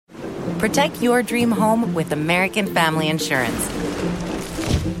Protect your dream home with American Family Insurance.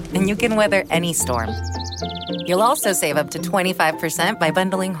 And you can weather any storm. You'll also save up to 25% by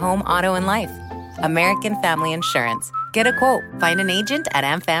bundling home, auto, and life. American Family Insurance. Get a quote. Find an agent at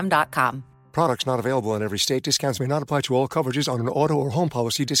amfam.com. Products not available in every state. Discounts may not apply to all coverages on an auto or home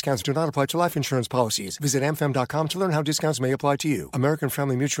policy. Discounts do not apply to life insurance policies. Visit amfam.com to learn how discounts may apply to you. American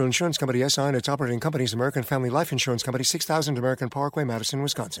Family Mutual Insurance Company, SI, and its operating companies, American Family Life Insurance Company, 6000 American Parkway, Madison,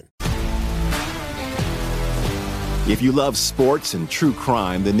 Wisconsin. If you love sports and true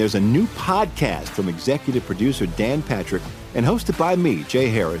crime, then there's a new podcast from executive producer Dan Patrick and hosted by me, Jay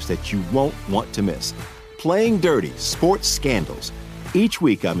Harris, that you won't want to miss. Playing Dirty: Sports Scandals. Each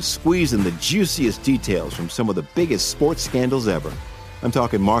week, I'm squeezing the juiciest details from some of the biggest sports scandals ever. I'm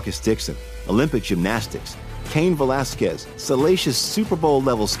talking Marcus Dixon, Olympic gymnastics, Cain Velasquez, salacious Super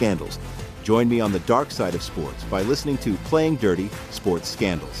Bowl-level scandals. Join me on the dark side of sports by listening to Playing Dirty: Sports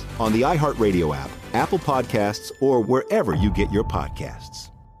Scandals on the iHeartRadio app, Apple Podcasts, or wherever you get your podcasts.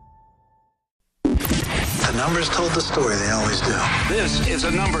 The numbers told the story. They always do. This is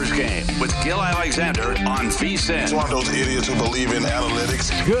a numbers game with Gil Alexander on VSiN. It's one of those idiots who believe in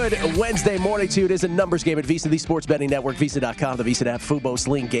analytics. Good Wednesday morning to you. It is a numbers game at VSiN, the sports betting network, VSiN.com, the VSiN app, Fubo,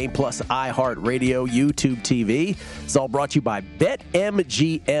 Sling, Game Plus, iHeartRadio, YouTube TV. It's all brought to you by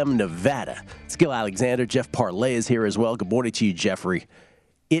BetMGM Nevada. It's Gil Alexander. Jeff Parlay is here as well. Good morning to you, Jeffrey.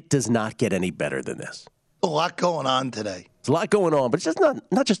 It does not get any better than this. A lot going on today. There's a lot going on, but it's just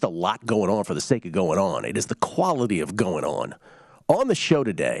not just a lot going on for the sake of going on. It is the quality of going on. On the show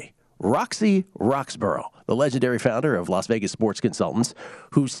today, Roxy Roxborough, the legendary founder of Las Vegas Sports Consultants,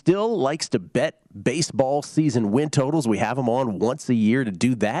 who still likes to bet baseball season win totals. We have him on once a year to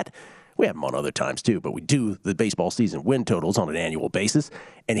do that. We have him on other times, too, but we do the baseball season win totals on an annual basis.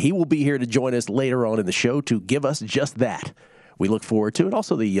 And he will be here to join us later on in the show to give us just that. We look forward to it.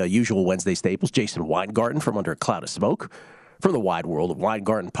 Also, the usual Wednesday staples, Jason Weingarten from Under a Cloud of Smoke from the Wide World of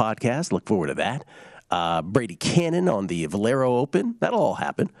Weingarten podcast. Look forward to that. Brady Cannon on the Valero Open. That'll all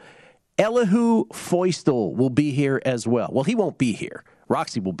happen. Elihu Feustel will be here as well. Well, he won't be here.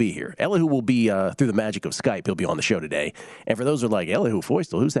 Roxy will be here. Elihu will be, through the magic of Skype, he'll be on the show today. And for those who are like, Elihu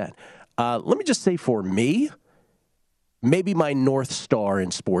Feustel, who's that? Let me just say for me, maybe my North Star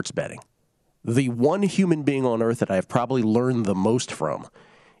in sports betting. The one human being on earth that I have probably learned the most from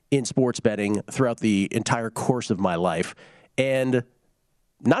in sports betting throughout the entire course of my life, and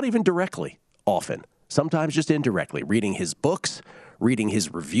not even directly often, sometimes just indirectly, reading his books, reading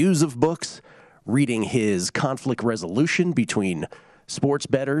his reviews of books, reading his conflict resolution between sports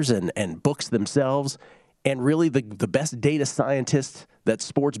bettors and books themselves, and really the best data scientist that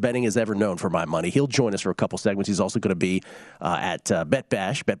sports betting has ever known for my money. He'll join us for a couple segments. He's also going to be at Bet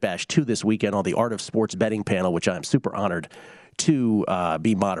Bash 2 this weekend on the Art of Sports Betting panel, which I'm super honored to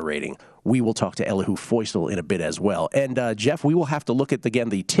be moderating. We will talk to Elihu Feustel in a bit as well. And, Jeff, we will have to look at, again,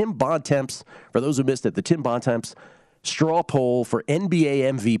 the Tim Bontemps, for those who missed it, the Tim Bontemps straw poll for NBA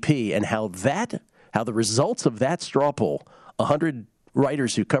MVP and how the results of that straw poll, 100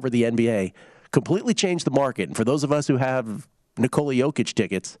 writers who cover the NBA, completely changed the market. And for those of us who have Nikola Jokic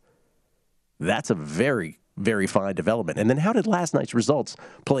tickets, that's a very, very fine development. And then how did last night's results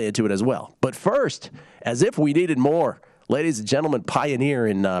play into it as well? But first, as if we needed more, ladies and gentlemen, pioneer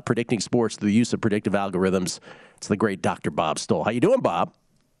in predicting sports through the use of predictive algorithms, it's the great Dr. Bob Stoll. How you doing, Bob?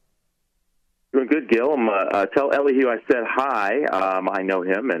 Doing good, Gil. Tell Elihu I said hi. I know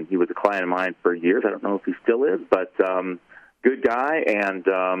him, and he was a client of mine for years. I don't know if he still is, but good guy, and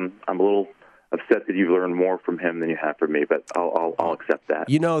I'm a little upset that you've learned more from him than you have from me, but I'll accept that.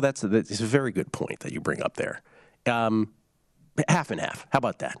 You know, that's a very good point that you bring up there. Half and half. How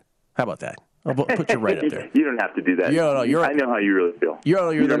about that? I'll put you right up there. You don't have to do that. I know how you really feel. You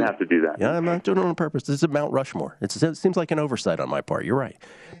don't have to do that. Yeah, I'm not doing it on purpose. This is Mount Rushmore. It seems like an oversight on my part. You're right.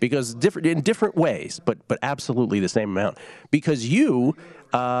 Because in different ways, but absolutely the same amount. Because you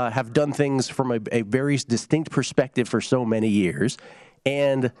have done things from a very distinct perspective for so many years.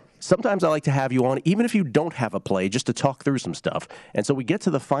 And sometimes I like to have you on, even if you don't have a play, just to talk through some stuff. And so we get to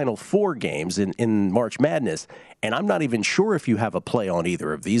the final 4 games in March Madness, and I'm not even sure if you have a play on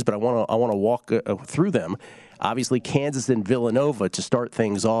either of these, but I want to walk through them. Obviously, Kansas and Villanova to start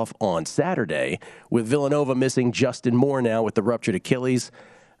things off on Saturday, with Villanova missing Justin Moore now with the ruptured Achilles.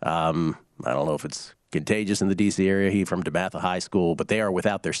 I don't know if it's contagious in the D.C. area. He from DeMatha High School, but they are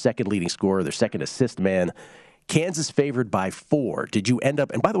without their second leading scorer, their second assist man. Kansas favored by 4. Did you end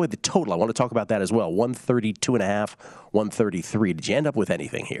up, and by the way, the total, I want to talk about that as well, 132.5, 133. Did you end up with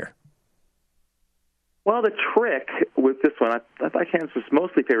anything here? Well, the trick with this one, I thought Kansas was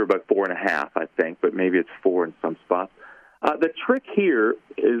mostly favored by 4.5, I think, but maybe it's 4 in some spots. The trick here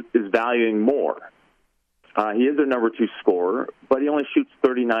is valuing Moore. He is their number 2 scorer, but he only shoots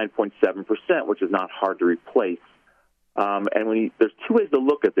 39.7%, which is not hard to replace. And there's 2 ways to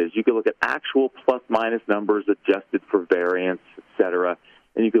look at this. You can look at actual plus-minus numbers adjusted for variance, et cetera,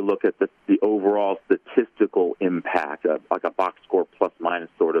 and you can look at the overall statistical impact, like a box score plus-minus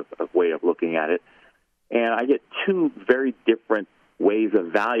sort of way of looking at it. And I get 2 very different ways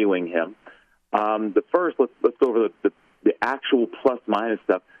of valuing him. The first, let's go over the actual plus-minus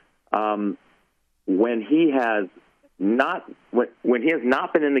stuff. When he has not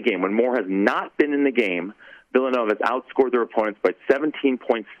been in the game, when Moore has not been in the game, Villanova has outscored their opponents by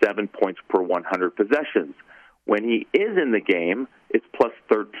 17.7 points per 100 possessions. When he is in the game, it's plus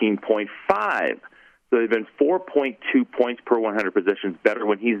 13.5. So they've been 4.2 points per 100 possessions better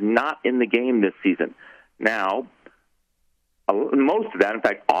when he's not in the game this season. Now, most of that, in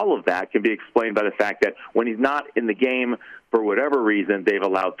fact, all of that can be explained by the fact that when he's not in the game, for whatever reason, they've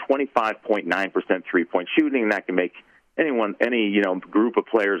allowed 25.9% three-point shooting, and that can make any group of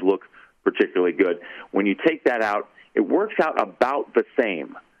players look particularly good. When you take that out, it works out about the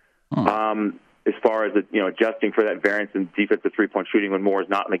same. As far as adjusting for that variance in defensive three-point shooting when Moore is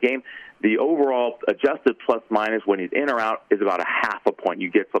not in the game, the overall adjusted plus-minus when he's in or out is about a half a point. You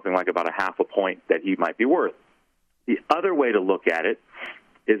get something like about a half a point that he might be worth. The other way to look at it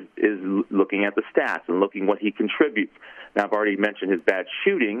is looking at the stats and looking what he contributes. Now, I've already mentioned his bad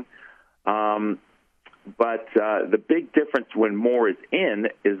shooting, but the big difference when Moore is in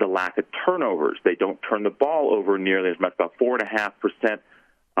is the lack of turnovers. They don't turn the ball over nearly as much, about 4.5%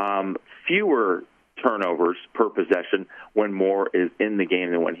 fewer turnovers per possession when Moore is in the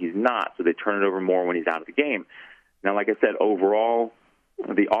game than when he's not. So they turn it over more when he's out of the game. Now, like I said, overall,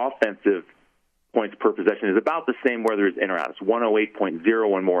 the offensive points per possession is about the same whether it's in or out. It's 108.0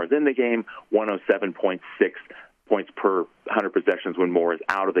 when Moore is in the game, 107.6 points per 100 possessions when Moore is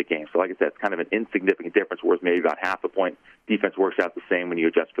out of the game. So like I said, it's kind of an insignificant difference, whereas maybe about half a point. Defense works out the same when you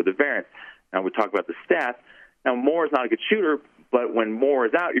adjust for the variance. Now, we talk about the stats. Now, Moore is not a good shooter, but when Moore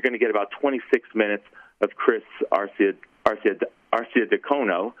is out, you're going to get about 26 minutes of Chris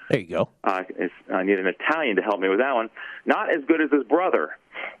Arcidiacono. There you go. I need an Italian to help me with that one. Not as good as his brother.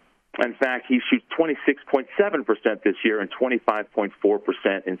 In fact, he shoots 26.7% this year and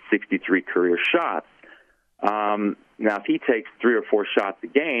 25.4% in 63 career shots. Now, if he takes 3 or 4 shots a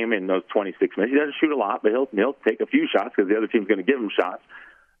game in those 26 minutes, he doesn't shoot a lot, but he'll take a few shots because the other team's going to give him shots.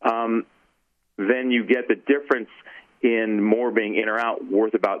 Then you get the difference in Moore being in or out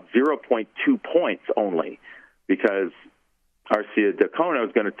worth about 0.2 points only, because Arcidiacono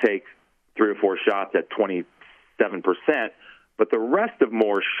is going to take 3 or 4 shots at 27%, but the rest of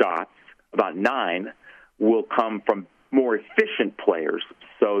Moore's shots, about 9, will come from more efficient players.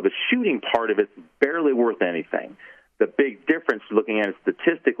 So the shooting part of it's barely worth anything. The big difference, looking at it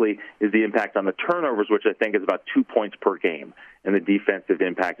statistically, is the impact on the turnovers, which I think is about 2 points per game, and the defensive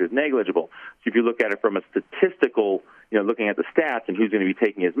impact is negligible. So if you look at it from a statistical, looking at the stats and who's going to be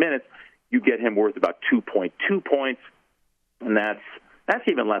taking his minutes, you get him worth about 2.2 points, and that's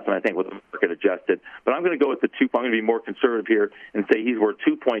even less than I think with the market adjusted. But I'm going to go with the 2. I'm going to be more conservative here and say he's worth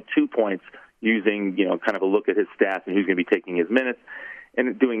 2.2 points using, kind of a look at his stats and who's going to be taking his minutes.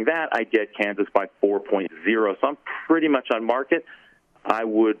 And doing that, I get Kansas by 4.0. So I'm pretty much on market. I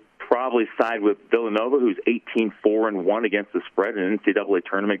would probably side with Villanova, who's 18-4-1 against the spread in NCAA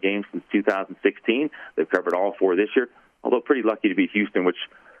tournament games since 2016. They've covered all 4 this year, although pretty lucky to beat Houston, which,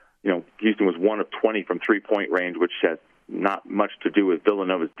 Houston was 1 of 20 from three-point range, which has not much to do with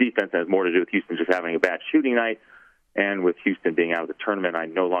Villanova's defense. It has more to do with Houston just having a bad shooting night. And with Houston being out of the tournament, I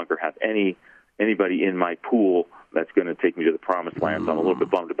no longer have anybody in my pool that's going to take me to the promised land. So I'm a little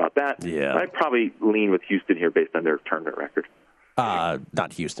bit bummed about that. Yeah. But I'd probably lean with Houston here based on their tournament record.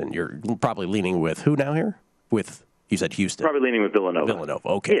 Not Houston. You're probably leaning with who now here? You said Houston. Probably leaning with Villanova. Villanova,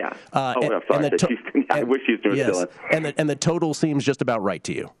 okay. Yeah. I'm sorry. Houston. I wish Houston was still in. And the total seems just about right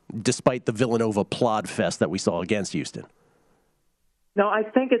to you, despite the Villanova plod fest that we saw against Houston. No, I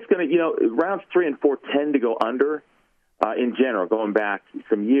think it's going to, rounds 3 and 4 tend to go under in general, going back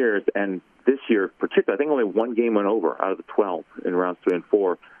some years. And this year, particularly, I think only 1 game went over out of the 12 in rounds 3 and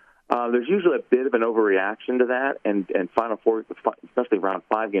 4. There's usually a bit of an overreaction to that, and Final Four, especially round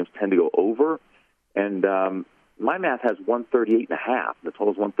 5 games, tend to go over. And my math has 138.5. The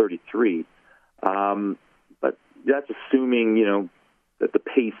total is 133. But that's assuming, that the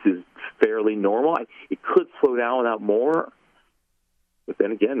pace is fairly normal. It could slow down without Moore. But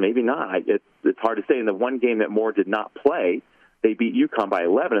then again, maybe not. It's hard to say. In the 1 game that Moore did not play, they beat UConn by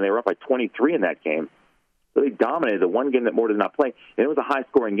 11, and they were up by 23 in that game. So they dominated the 1 game that Moore did not play, and it was a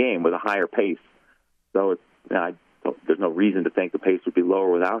high-scoring game with a higher pace. So there's no reason to think the pace would be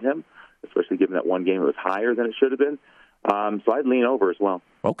lower without him, especially given that one game it was higher than it should have been. So I'd lean over as well.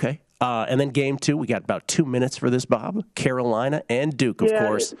 Okay. And then game 2, we got about 2 minutes for this, Bob. Carolina and Duke, of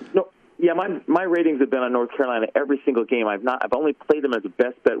course. My ratings have been on North Carolina every single game. I've only played them as a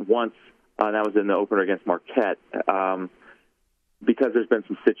best bet once, and that was in the opener against Marquette. Because there's been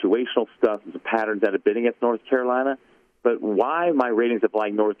some situational stuff and some patterns that have been against North Carolina. But why my ratings have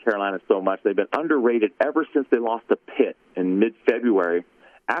liked North Carolina so much, they've been underrated ever since they lost to Pitt in mid-February.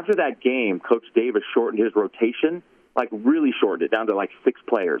 After that game, Coach Davis shortened his rotation, really shortened it down to 6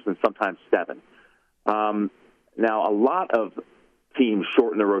 players and sometimes 7. Now, a lot of teams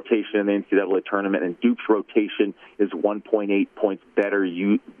shorten the rotation in the NCAA tournament, and Duke's rotation is 1.8 points better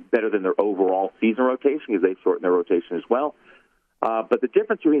than their overall season rotation because they've shortened their rotation as well. But the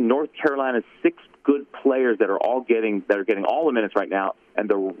difference between North Carolina's 6 good players that are getting all the minutes right now and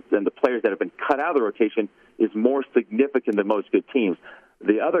the players that have been cut out of the rotation is more significant than most good teams.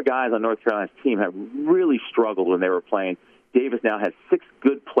 The other guys on North Carolina's team have really struggled when they were playing. Davis now has 6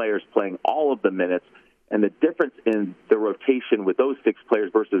 good players playing all of the minutes, and the difference in the rotation with those 6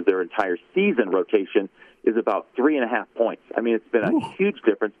 players versus their entire season rotation is about 3.5 points. I mean, it's been a huge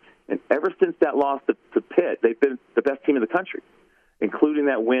difference, and ever since that loss to Pitt, they've been the best team in the country. Including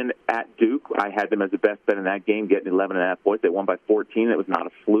that win at Duke. I had them as the best bet in that game, getting 11.5 points. They won by 14. It was not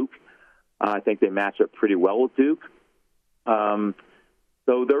a fluke. I think they match up pretty well with Duke.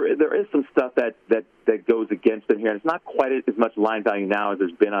 So there is some stuff that goes against them here. And it's not quite as much line value now as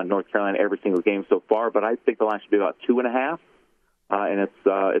there's been on North Carolina every single game so far, but I think the line should be about 2.5, and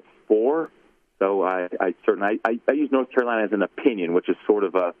it's 4. So I use North Carolina as an opinion, which is sort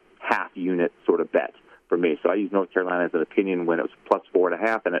of a half-unit sort of bet for me. So I use North Carolina as an opinion when it was plus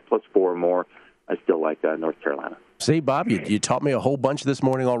 4.5, and at plus 4 or more, I still like North Carolina. See, Bob, you taught me a whole bunch this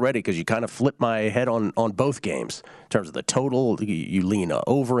morning already because you kind of flipped my head on both games. In terms of the total, you lean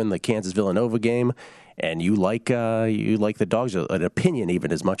over in the Kansas-Villanova game, and you like the Dogs, an opinion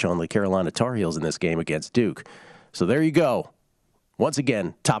even as much on the Carolina Tar Heels in this game against Duke. So there you go. Once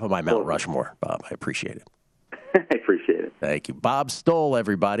again, top of my Mount Rushmore, Bob. I appreciate it. I appreciate it. Thank you. Bob Stoll,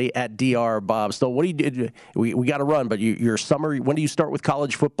 everybody, at Dr. Bob Stoll. What do you do? We got to run, but your summer, when do you start with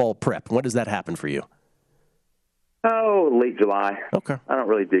college football prep? When does that happen for you? Oh, late July. Okay. I don't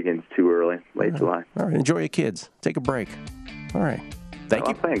really dig in too early. Late July. All right. Enjoy your kids. Take a break. All right. Thank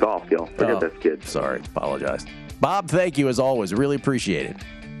you. I'm playing golf, Gil. Forget those kids. Sorry. Apologize. Bob, thank you as always. Really appreciate it.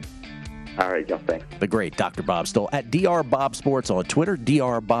 All right, Gil. Thanks. The great Dr. Bob Stoll at Dr. Bob Sports on Twitter,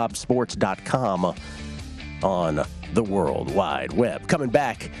 drbobsports.com on the World Wide Web. Coming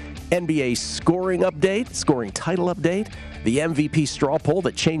back, NBA scoring update, scoring title update, the MVP straw poll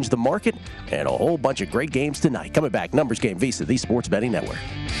that changed the market, and a whole bunch of great games tonight. Coming back, Numbers Game Visa, the Sports Betting Network.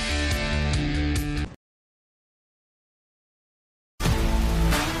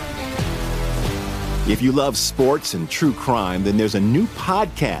 If you love sports and true crime, then there's a new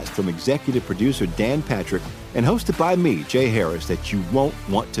podcast from executive producer Dan Patrick and hosted by me, Jay Harris, that you won't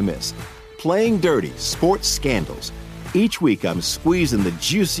want to miss. Playing Dirty: Sports Scandals. Each week, I'm squeezing the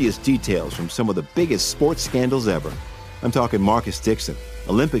juiciest details from some of the biggest sports scandals ever. I'm talking Marcus Dixon,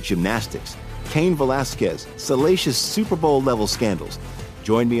 Olympic gymnastics, Cain Velasquez, salacious Super Bowl-level scandals.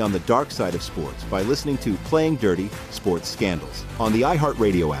 Join me on the dark side of sports by listening to Playing Dirty: Sports Scandals on the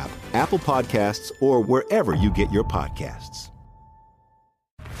iHeartRadio app, Apple Podcasts, or wherever you get your podcasts.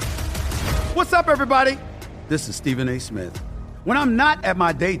 What's up, everybody? This is Stephen A. Smith. When I'm not at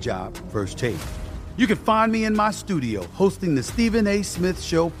my day job, First Take, you can find me in my studio hosting the Stephen A. Smith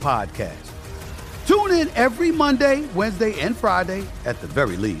Show podcast. Tune in every Monday, Wednesday, and Friday, at the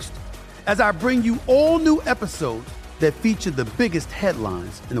very least, as I bring you all new episodes that feature the biggest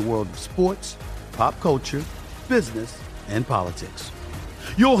headlines in the world of sports, pop culture, business, and politics.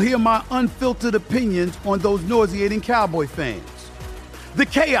 You'll hear my unfiltered opinions on those nauseating Cowboy fans, the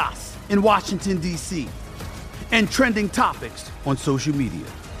chaos in Washington, D.C., and trending topics on social media,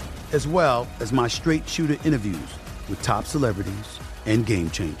 as well as my straight shooter interviews with top celebrities and game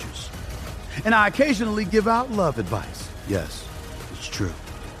changers. And I occasionally give out love advice. Yes, it's true.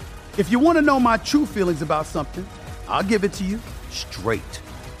 If you want to know my true feelings about something, I'll give it to you straight.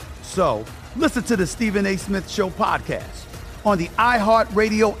 So listen to the Stephen A. Smith Show podcast on the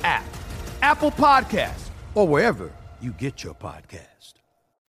iHeartRadio app, Apple Podcasts, or wherever you get your podcast.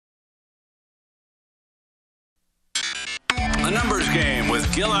 The Numbers Game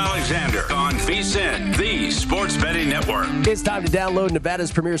with Gil Alexander on VSiN, the Sports Betting Network. It's time to download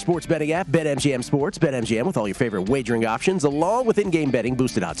Nevada's premier sports betting app, BetMGM Sports. BetMGM with all your favorite wagering options, along with in-game betting,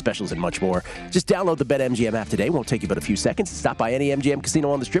 boosted odds specials, and much more. Just download the BetMGM app today. Won't take you but a few seconds. Stop by any MGM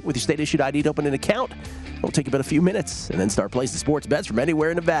casino on the Strip with your state-issued ID to open an account. It'll take about a few minutes and then start placing sports bets from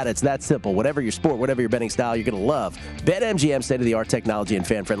anywhere in Nevada. It's that simple. Whatever your sport, whatever your betting style, you're going to love BetMGM state-of-the-art technology and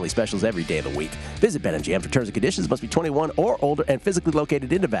fan-friendly specials every day of the week. Visit BetMGM for terms and conditions. Must be 21 or older and physically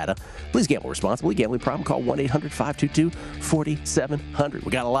located in Nevada. Please gamble responsibly. Gambling problem? Call 1-800-522-4700.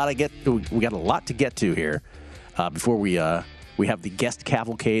 We got a lot to get to here before we have the guest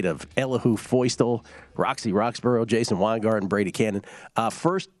cavalcade of Elihu Feustel, Roxy Roxborough, Jason Weingart, and Brady Cannon.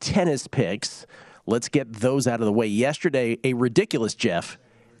 First, tennis picks. Let's get those out of the way. Yesterday, a ridiculous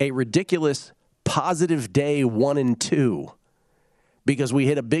positive day 1 and 2 because we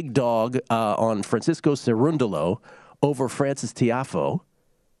hit a big dog on Francisco Cerundolo over Francis Tiafoe.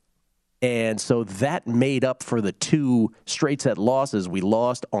 And so that made up for the 2 straight set losses. We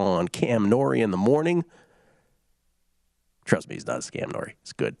lost on Cam Norrie in the morning. Trust me, he's not a scam, Norrie.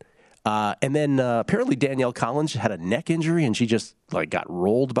 It's good. And then apparently Danielle Collins had a neck injury, and she just got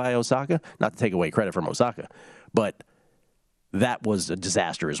rolled by Osaka. Not to take away credit from Osaka, but that was a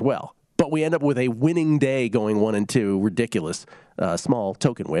disaster as well. But we end up with a winning day going 1 and 2. Ridiculous. Small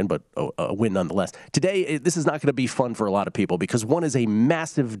token win, but a win nonetheless. Today, this is not going to be fun for a lot of people because one is a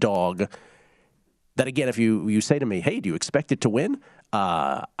massive dog that, again, if you say to me, hey, do you expect it to win?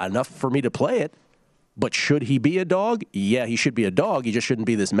 Enough for me to play it. But should he be a dog? Yeah, he should be a dog. He just shouldn't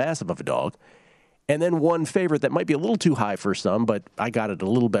be this massive of a dog. And then one favorite that might be a little too high for some, but I got it a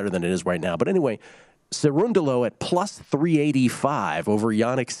little better than it is right now. But anyway, Cerundolo at plus 385 over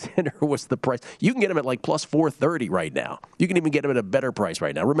Jannik Sinner was the price. You can get him at plus 430 right now. You can even get him at a better price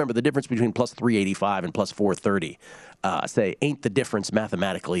right now. Remember, the difference between plus 385 and plus 430, ain't the difference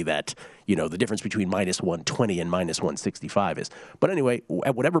mathematically that, the difference between minus 120 and minus 165 is. But anyway,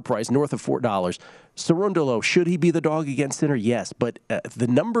 at whatever price, north of $4, Cerundolo, should he be the dog against Sinner? Yes, but the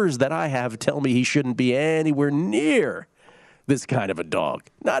numbers that I have tell me he shouldn't be anywhere near this kind of a dog.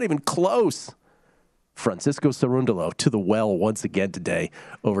 Not even close. Francisco Cerundolo to the well once again today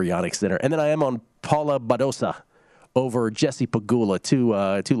over Jannik Sinner. And then I am on Paula Badosa over Jessie Pegula, two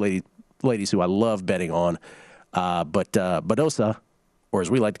ladies who I love betting on. But Badosa, or as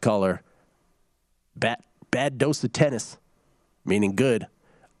we like to call her, bad dose of tennis, meaning good.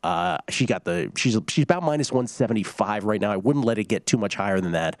 She's about minus 175 right now. I wouldn't let it get too much higher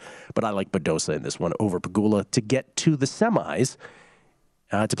than that, but I like Badosa in this one over Pegula to get to the semis.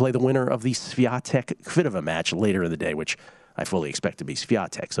 To play the winner of the Swiatek Kvitova match later in the day, which I fully expect to be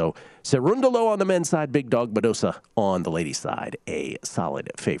Swiatek. So Cerundolo on the men's side, big dog. Badosa on the ladies' side, a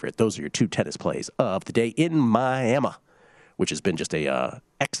solid favorite. Those are your 2 tennis plays of the day in Miami, which has been just a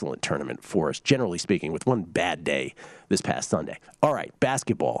excellent tournament for us, generally speaking, with one bad day this past Sunday. All right,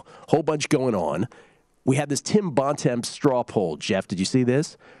 basketball. Whole bunch going on. We had this Tim Bontemps straw poll. Jeff, did you see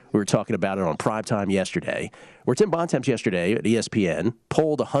this? We were talking about it on Primetime yesterday, where Tim Bontemps yesterday at ESPN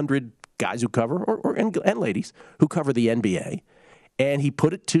polled 100 guys who cover, and ladies, who cover the NBA, and he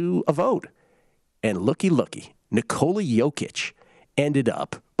put it to a vote. And looky, Nikola Jokic ended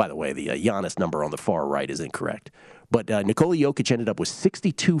up, by the way, the Giannis number on the far right is incorrect, but Nikola Jokic ended up with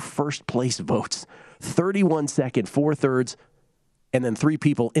 62 first-place votes, 31 second, 4/3, and then 3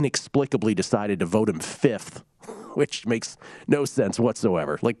 people inexplicably decided to vote him 5th, which makes no sense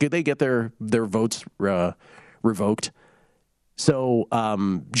whatsoever. Did they get their votes revoked? So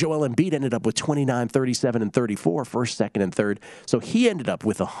Joel Embiid ended up with 29, 37, and 34, first, second, and third. So he ended up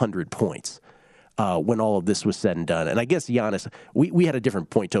with 100 points when all of this was said and done. And I guess Giannis, we had a different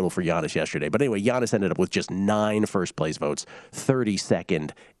point total for Giannis yesterday. But anyway, Giannis ended up with just 9 first-place votes, 30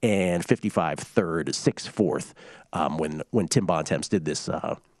 second, and 55 third, 6 fourth when Tim Bontemps did this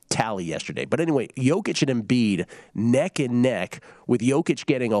tally yesterday. But anyway, Jokic and Embiid neck and neck, with Jokic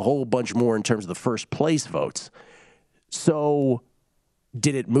getting a whole bunch more in terms of the first place votes. So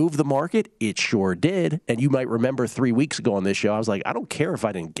did it move the market? It sure did. And you might remember 3 weeks ago on this show, I was like, I don't care if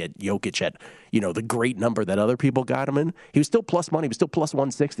I didn't get Jokic at, the great number that other people got him in. He was still plus money. He was still plus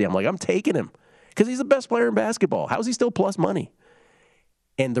 160. I'm like, I'm taking him because he's the best player in basketball. How is he still plus money?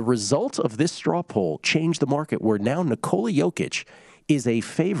 And the result of this straw poll changed the market, where now Nikola Jokic is a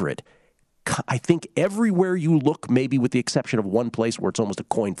favorite. I think everywhere you look, maybe with the exception of one place where it's almost a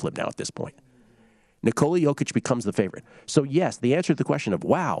coin flip now at this point. Nikola Jokic becomes the favorite. So yes, the answer to the question of,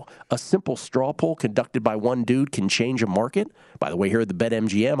 wow, a simple straw poll conducted by one dude can change a market. By the way, here are the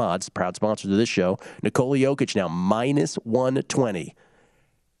BetMGM odds, proud sponsors of this show. Nikola Jokic now minus 120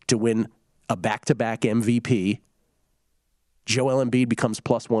 to win a back-to-back MVP. Joel Embiid becomes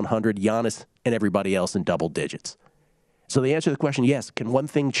plus 100, Giannis and everybody else in double digits. So the answer to the question, yes, can one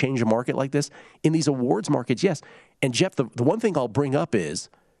thing change a market like this? In these awards markets, yes. And Jeff, the one thing I'll bring up is,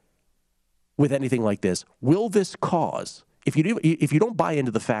 with anything like this, will this cause, if you don't buy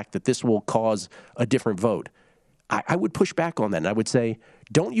into the fact that this will cause a different vote, I would push back on that. And I would say,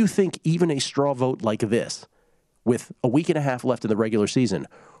 don't you think even a straw vote like this, with a week and a half left in the regular season,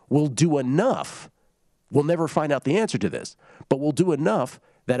 will do enough? We'll never find out the answer to this, but we'll do enough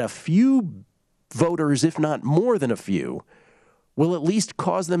that a few voters, if not more than a few, will at least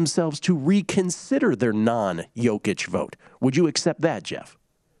cause themselves to reconsider their non-Jokic vote. Would you accept that, Jeff?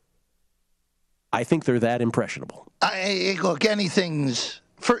 I think they're that impressionable. Look, anything's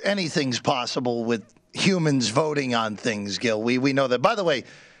possible with humans voting on things, Gil. We know that. By the way,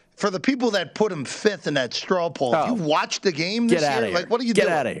 for the people that put him fifth in that straw poll, you watched the game this year? Like, what are you doing?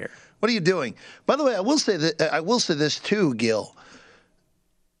 Get out of here. What are you doing? By the way, I will say this too, Gil.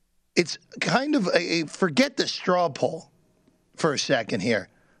 It's kind of forget the straw poll for a second here.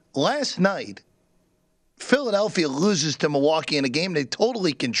 Last night, Philadelphia loses to Milwaukee in a game they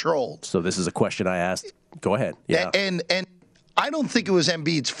totally controlled. So this is a question I asked. Go ahead. Yeah. And I don't think it was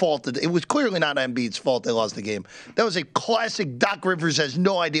Embiid's fault. It was clearly not Embiid's fault they lost the game. That was a classic Doc Rivers has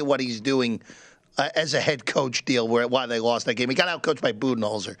no idea what he's doing as a head coach deal why they lost that game. He got outcoached by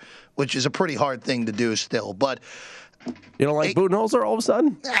Budenholzer, which is a pretty hard thing to do still. But you don't like Budenholzer all of a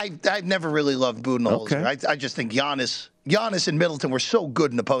sudden? I've never really loved Budenholzer. Okay. I just think Giannis and Middleton were so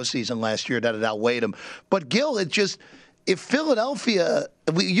good in the postseason last year that it outweighed them. But Gil, if Philadelphia,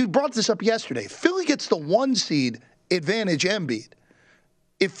 you brought this up yesterday, Philly gets the 1 seed, advantage Embiid.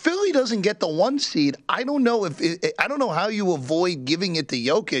 If Philly doesn't get the 1 seed, I don't know how you avoid giving it to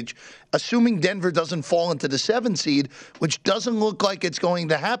Jokic, assuming Denver doesn't fall into the 7 seed, which doesn't look like it's going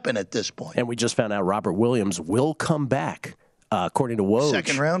to happen at this point. And we just found out Robert Williams will come back, according to Woj.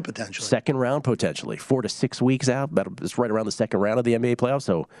 Second round potentially. 4 to 6 weeks out. It's right around the second round of the NBA playoffs.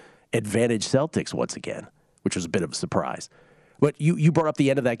 So advantage Celtics once again, which was a bit of a surprise. But you brought up the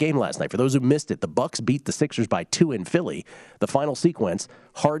end of that game last night. For those who missed it, the Bucks beat the Sixers by 2 in Philly. The final sequence,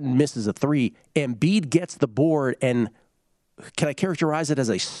 Harden misses a 3. Embiid gets the board, and can I characterize it as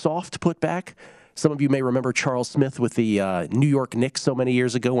a soft putback? Some of you may remember Charles Smith with the New York Knicks so many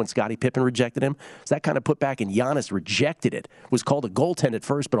years ago when Scottie Pippen rejected him. It's that kind of putback, and Giannis rejected it. It was called a goaltend at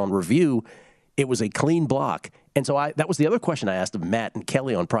first, but on review, it was a clean block. And so that was the other question I asked of Matt and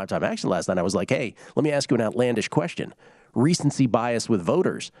Kelly on Primetime Action last night. I was like, hey, let me ask you an outlandish question. Recency bias with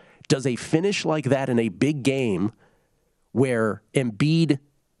voters. Does a finish like that in a big game where Embiid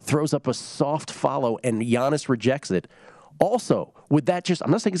throws up a soft follow and Giannis rejects it, also, would that I'm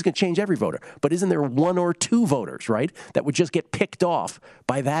not saying it's going to change every voter, but isn't there 1 or 2 voters, right, that would just get picked off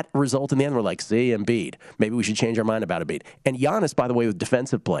by that result in the end? We're like, see, Embiid. Maybe we should change our mind about Embiid. And Giannis, by the way, was a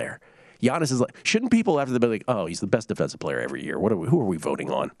defensive player. Giannis is like, shouldn't people after the be like, oh, he's the best defensive player every year? Who are we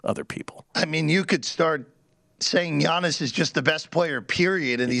voting on? Other people. I mean, you could start saying Giannis is just the best player,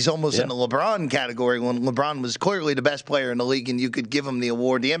 period, and he's almost in the LeBron category when LeBron was clearly the best player in the league, and you could give him the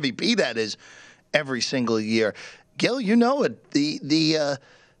award, the MVP, that is, every single year. Gil, you know it. The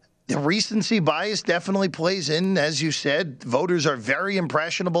recency bias definitely plays in, as you said. Voters are very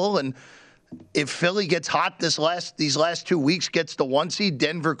impressionable, and if Philly gets hot these last 2 weeks, gets the 1 seed,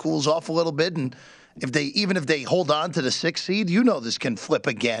 Denver cools off a little bit, and even if they hold on to the 6 seed, you know this can flip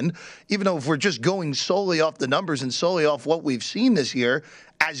again. Even though if we're just going solely off the numbers and solely off what we've seen this year,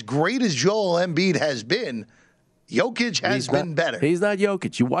 as great as Joel Embiid has been, Jokic has been better. He's not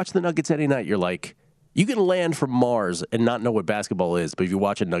Jokic. You watch the Nuggets any night, you're like, you can land from Mars and not know what basketball is, but if you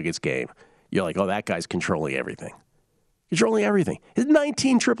watch a Nuggets game, you're like, oh, that guy's controlling everything. Controlling everything. His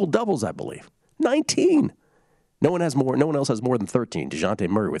 19 triple-doubles, I believe. 19. No one else has more than 13. DeJounte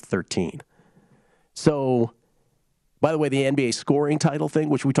Murray with 13. So, by the way, the NBA scoring title thing,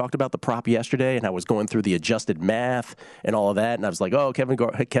 which we talked about the prop yesterday, and I was going through the adjusted math and all of that, and I was like, oh, Kevin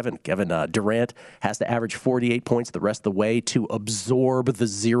Durant has to average 48 points the rest of the way to absorb the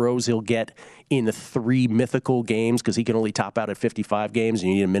zeros he'll get in 3 mythical games because he can only top out at 55 games,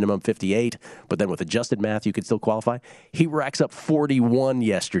 and you need a minimum 58. But then with adjusted math, you could still qualify. He racks up 41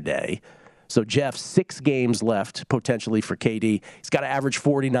 yesterday. So, Jeff, 6 games left potentially for KD. He's got to average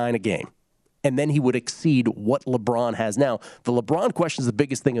 49 a game. And then he would exceed what LeBron has now. The LeBron question is the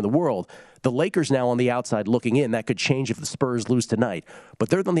biggest thing in the world. The Lakers now on the outside looking in. That could change if the Spurs lose tonight. But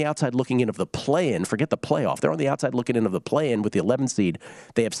they're on the outside looking in of the play-in. Forget the playoff. They're on the outside looking in of the play-in with the 11th seed.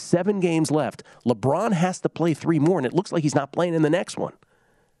 They have 7 games left. LeBron has to play 3 more, and it looks like he's not playing in the next one.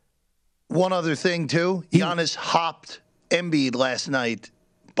 One other thing, too. Giannis hopped Embiid last night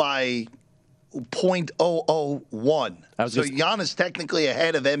by 0.001. So Giannis technically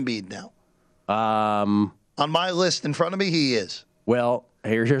ahead of Embiid now. On my list in front of me, he is. Well,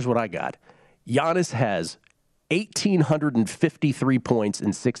 here's what I got. Giannis has 1,853 points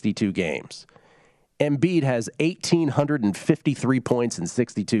in 62 games. Embiid has 1,853 points in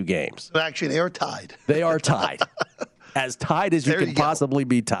 62 games. Actually, they are tied. They are tied. As tied as you can possibly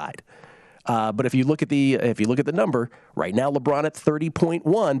be tied. But if you look at the number right now, LeBron at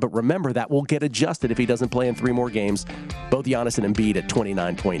 30.1. But remember that will get adjusted if he doesn't play in 3 more games. Both Giannis and Embiid at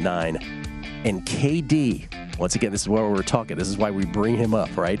 29.9, and KD. Once again, this is where we're talking. This is why we bring him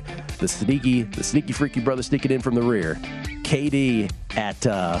up, right? The sneaky freaky brother sneaking in from the rear. KD at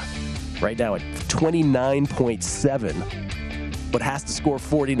right now at 29.7, but has to score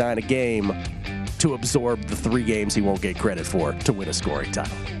 49 a game to absorb the 3 games he won't get credit for to win a scoring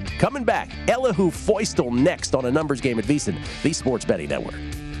title. Coming back, Elihu Feustel next on A Numbers Game at VSiN, the Sports Betting Network.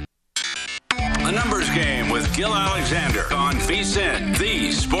 A Numbers Game with Gil Alexander on VSiN,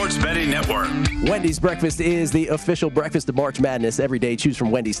 the Sports Betting Network. Wendy's Breakfast is the official breakfast of March Madness. Every day, choose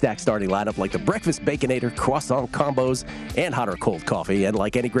from Wendy's stacked starting lineup like the Breakfast Baconator, croissant combos, and hot or cold coffee. And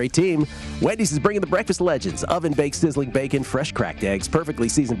like any great team, Wendy's is bringing the breakfast legends: oven-baked sizzling bacon, fresh cracked eggs, perfectly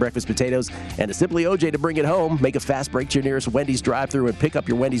seasoned breakfast potatoes, and a Simply OJ to bring it home. Make a fast break to your nearest Wendy's drive-thru and pick up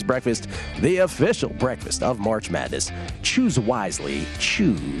your Wendy's Breakfast, the official breakfast of March Madness. Choose wisely.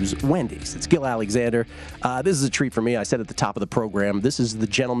 Choose Wendy's. It's Gil Alexander. This is a treat for me. I said at the top of the program, this is the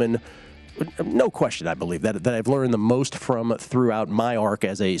gentleman, no question, I believe, that I've learned the most from throughout my arc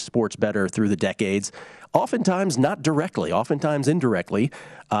as a sports bettor through the decades. Oftentimes not directly, oftentimes indirectly,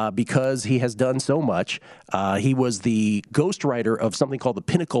 because he has done so much. He was the ghostwriter of something called the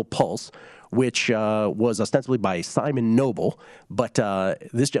Pinnacle Pulse, which was ostensibly by Simon Noble, but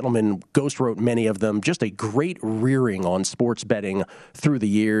this gentleman ghostwrote many of them. Just a great rearing on sports betting through the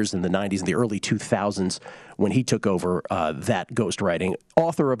years in the 90s and the early 2000s when he took over that ghostwriting.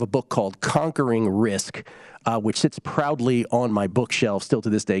 Author of a book called Conquering Risk, which sits proudly on my bookshelf still to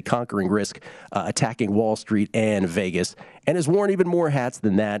this day, Conquering Risk, Attacking Wall Street and Vegas, and has worn even more hats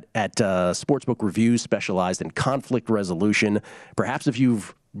than that at Sportsbook Reviews, specialized in conflict resolution. Perhaps if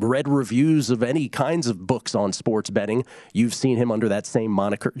you've read reviews of any kinds of books on sports betting, you've seen him under that same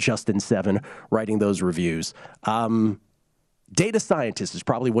moniker, Justin Seven, writing those reviews. Data scientist is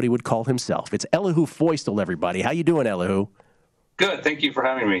probably what he would call himself. It's Elihu Feustel, everybody. How you doing, Elihu? Good. Thank you for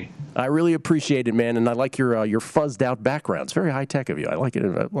having me. I really appreciate it, man, and I like your fuzzed out background. It's very high tech of you. I like it.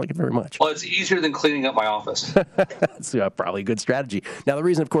 I like it very much. Well, it's easier than cleaning up my office. That's probably a good strategy. Now, the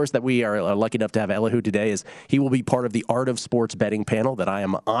reason, of course, that we are lucky enough to have Elihu today is he will be part of the Art of Sports Betting panel that I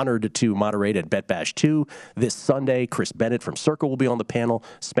am honored to moderate at Bet Bash 2 this Sunday. Chris Bennett from Circle will be on the panel.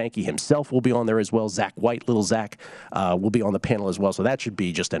 Spanky himself will be on there as well. Zach White, Little Zach, will be on the panel as well. So that should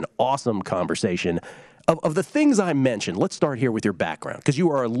be just an awesome conversation. Of the things I mentioned, let's start here with your background, because you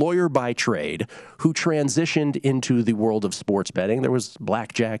are a lawyer by trade who transitioned into the world of sports betting. There was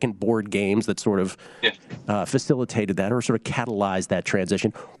blackjack and board games that sort of facilitated that or sort of catalyzed that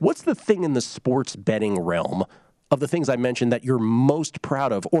transition. What's the thing in the sports betting realm of the things I mentioned that you're most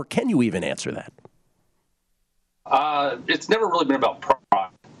proud of, or can you even answer that? It's never really been about pride.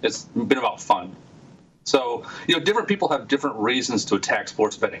 It's been about fun. So, different people have different reasons to attack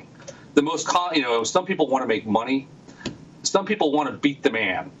sports betting. The most, some people want to make money. Some people want to beat the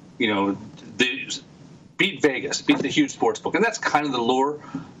man. Beat Vegas, beat the huge sports book, and that's kind of the lure.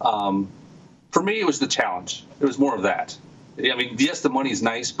 For me, it was the challenge. It was more of that. I mean, yes, the money's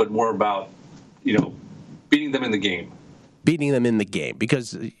nice, but more about, beating them in the game. Beating them in the game,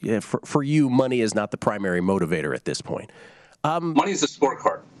 because for you, money is not the primary motivator at this point. Money is the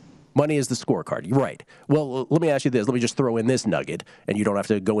scorecard. Money is the scorecard. You're right. Well, let me ask you this. Let me just throw in this nugget, and you don't have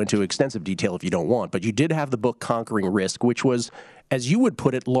to go into extensive detail if you don't want, but you did have the book Conquering Risk, which was, as you would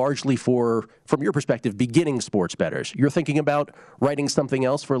put it, largely from your perspective, beginning sports bettors. You're thinking about writing something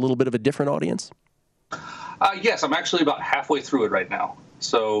else for a little bit of a different audience? Yes, I'm actually about halfway through it right now.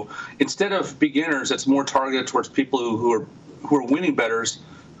 So instead of beginners, it's more targeted towards people who are winning bettors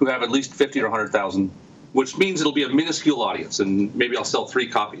who have at least 50 or 100,000, which means it'll be a minuscule audience, and maybe I'll sell 3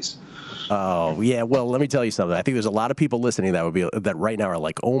 copies. Oh, yeah. Well, let me tell you something. I think there's a lot of people listening that right now are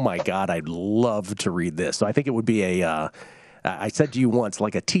like, oh, my God, I'd love to read this. So I think it would be I said to you once,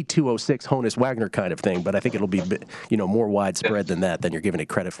 like a T206 Honus Wagner kind of thing, but I think it'll be more widespread than that, than you're giving it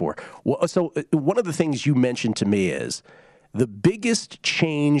credit for. Well, so one of the things you mentioned to me is the biggest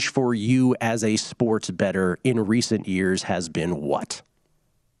change for you as a sports bettor in recent years has been what?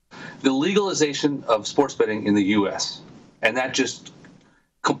 The legalization of sports betting in the U.S., and that just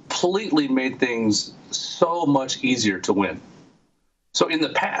completely made things so much easier to win. So in the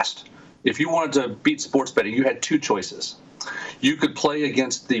past, if you wanted to beat sports betting, you had 2 choices. You could play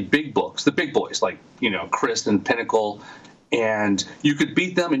against the big books, the big boys, like, Chris and Pinnacle, and you could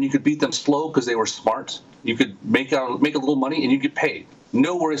beat them, and you could beat them slow because they were smart. You could make a little money, and you get paid.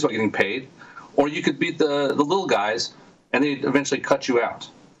 No worries about getting paid. or you could beat the little guys, and they'd eventually cut you out.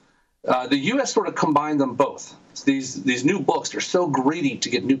 The U.S. sort of combined them both. These new books, they're so greedy to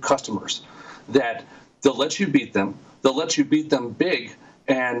get new customers that they'll let you beat them. They'll let you beat them big,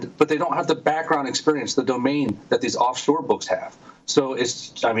 but they don't have the background experience, the domain that these offshore books have. So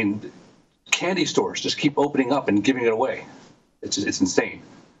candy stores just keep opening up and giving it away. It's insane.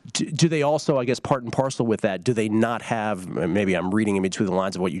 Do they also, I guess, part and parcel with that, do they not have, maybe I'm reading in between the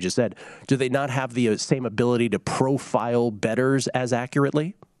lines of what you just said, do they not have the same ability to profile bettors as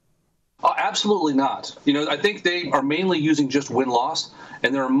accurately? Absolutely not. I think they are mainly using just win-loss,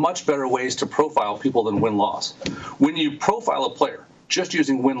 and there are much better ways to profile people than win-loss. When you profile a player just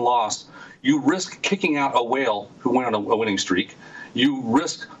using win-loss, you risk kicking out a whale who went on a winning streak. You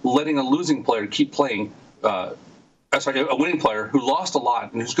risk letting a losing player keep playing. A winning player who lost a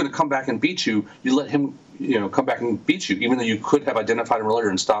lot and who's going to come back and beat you. You let him, come back and beat you, even though you could have identified him earlier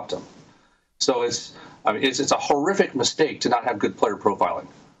and stopped him. So it's a horrific mistake to not have good player profiling.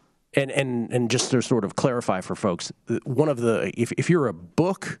 And just to sort of clarify for folks, if you're a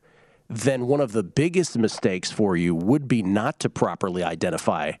book, then one of the biggest mistakes for you would be not to properly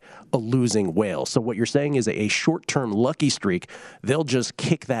identify a losing whale. So what you're saying is a short-term lucky streak, they'll just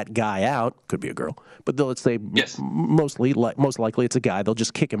kick that guy out. Could be a girl, but let's say yes. most likely it's a guy. They'll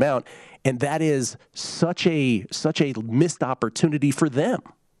just kick him out, and that is such a missed opportunity for them.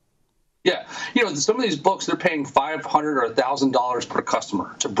 Yeah. Some of these books, they're paying $500 or $1,000 per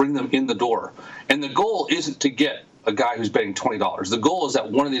customer to bring them in the door. And the goal isn't to get a guy who's betting $20. The goal is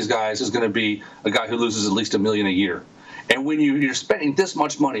that one of these guys is going to be a guy who loses at least $1 million a year. And when you're spending this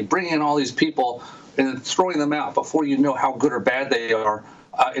much money, bringing in all these people and then throwing them out before you know how good or bad they are,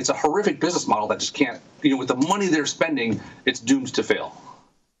 it's a horrific business model that just can't, with the money they're spending, it's doomed to fail.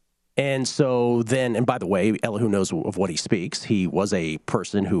 And so then, and by the way, Elihu knows of what he speaks. He was a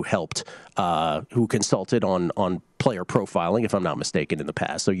person who helped, who consulted on player profiling, if I'm not mistaken, in the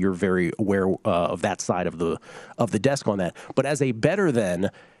past. So you're very aware of that side of the desk on that. But as a bettor,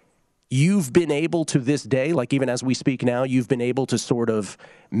 then, you've been able to this day, like even as we speak now, you've been able to sort of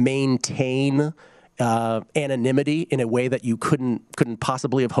maintain anonymity in a way that you couldn't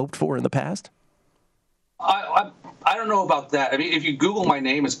possibly have hoped for in the past? I don't know about that. I mean, if you Google my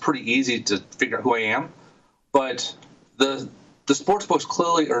name, it's pretty easy to figure out who I am. But the sports books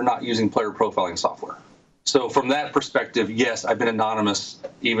clearly are not using player profiling software. So from that perspective, yes, I've been anonymous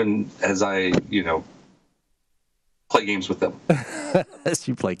even as I, play games with them. As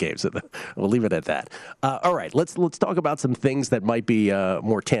you play games with them. We'll leave it at that. All right, let's talk about some things that might be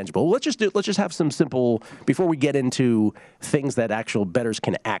more tangible. Let's just have some simple, before we get into things that actual bettors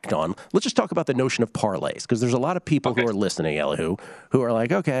can act on, let's just talk about the notion of parlays, because there's a lot of people who are listening, Elihu, who are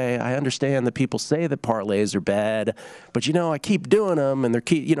like, okay, I understand that people say that parlays are bad, but I keep doing them, and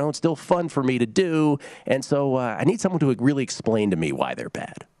it's still fun for me to do, and so I need someone to really explain to me why they're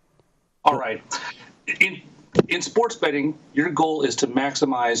bad. All right. In sports betting, your goal is to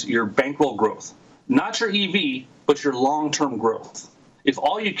maximize your bankroll growth, not your EV, but your long-term growth. If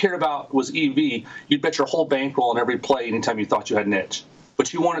all you cared about was EV, you'd bet your whole bankroll on every play anytime you thought you had an edge.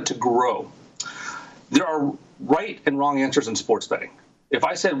 But you want it to grow. There are right and wrong answers in sports betting. If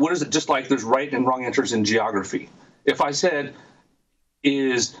I said, what is it, just like there's right and wrong answers in geography. If I said,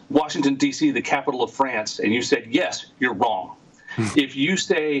 is Washington, D.C. the capital of France, and you said, yes, you're wrong. If you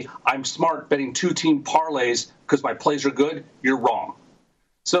say, I'm smart betting two-team parlays because my plays are good, you're wrong.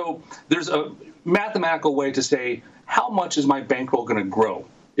 So there's a mathematical way to say, how much is my bankroll going to grow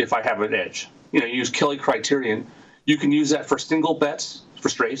if I have an edge? You use Kelly criterion. You can use that for single bets, for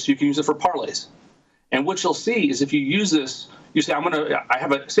straights. You can use it for parlays. And what you'll see is if you use this, you say, I'm a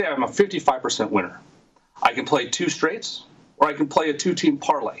 55% winner. I can play two straights, or I can play a two-team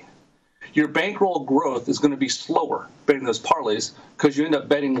parlay. Your bankroll growth is going to be slower betting those parlays because you end up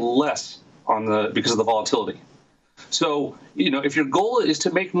betting less because of the volatility. So, if your goal is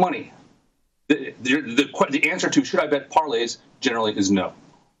to make money, the answer to should I bet parlays generally is no.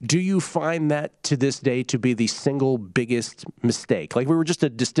 Do you find that to this day to be the single biggest mistake? Like, we were just to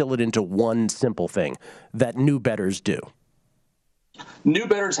distill it into one simple thing that new bettors do. New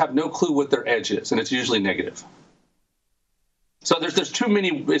bettors have no clue what their edge is, and it's usually negative. So there's too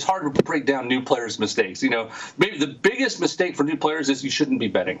many. It's hard to break down new players' mistakes. Maybe the biggest mistake for new players is you shouldn't be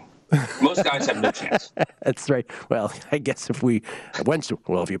betting. Most guys have no chance. That's right. Well, I guess if you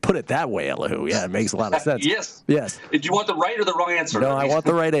put it that way, Elihu, yeah, it makes a lot of sense. Yes. Do you want the right or the wrong answer? No, I want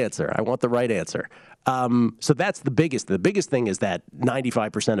the right answer. So that's the biggest. The biggest thing is that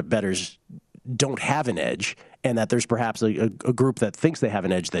 95% of bettors don't have an edge, and that there's perhaps a group that thinks they have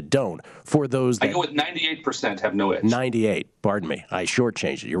an edge that don't. For those that I go with 98% have no edge. 98, pardon me. I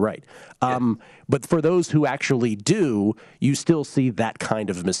shortchanged it. You're right. But for those who actually do, you still see that kind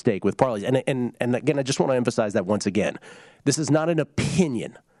of mistake with parlays. And again, I just want to emphasize that once again. This is not an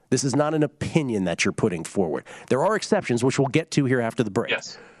opinion. This is not an opinion that you're putting forward. There are exceptions, which we'll get to here after the break.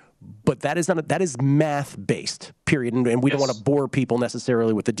 Yes. But that is math-based, period. And we don't want to bore people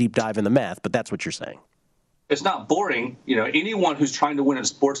necessarily with the deep dive in the math, but that's what you're saying. It's not boring. Anyone who's trying to win at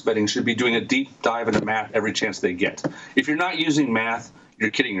sports betting should be doing a deep dive into math every chance they get. If you're not using math, you're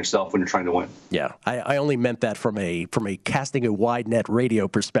kidding yourself when you're trying to win. Yeah, I only meant that from a casting a wide net radio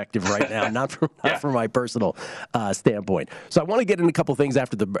perspective right now, not from my personal standpoint. So I want to get into a couple things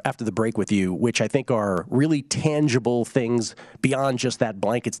after the break with you, which I think are really tangible things beyond just that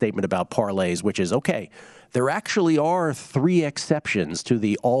blanket statement about parlays, which is, okay, there actually are 3 exceptions to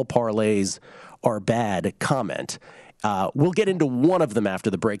the all parlays are bad comment. We'll get into one of them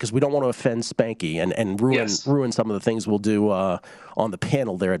after the break because we don't want to offend Spanky and ruin some of the things we'll do on the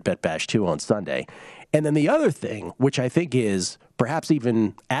panel there at Bet Bash 2 on Sunday. And then the other thing, which I think is perhaps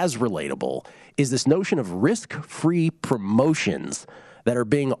even as relatable, is this notion of risk-free promotions that are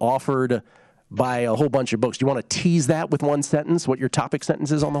being offered by a whole bunch of books. Do you want to tease that with one sentence, what your topic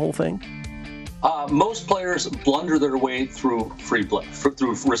sentence is on the whole thing? Most players blunder their way through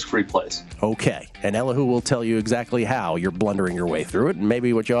through risk-free plays. Okay, and Elihu will tell you exactly how you're blundering your way through it and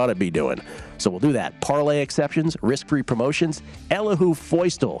maybe what you ought to be doing. So we'll do that. Parlay exceptions, risk-free promotions. Elihu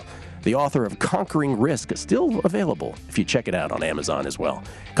Feustel, the author of Conquering Risk, is still available if you check it out on Amazon as well.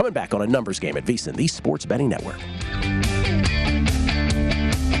 Coming back on a numbers game at VSiN, the Sports Betting Network.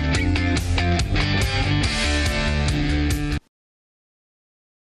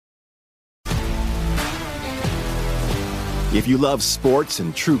 If you love sports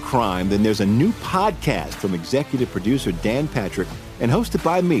and true crime, then there's a new podcast from executive producer Dan Patrick and hosted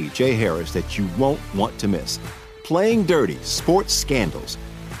by me, Jay Harris, that you won't want to miss. Playing Dirty: Sports Scandals.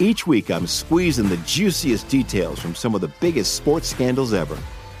 Each week, I'm squeezing the juiciest details from some of the biggest sports scandals ever.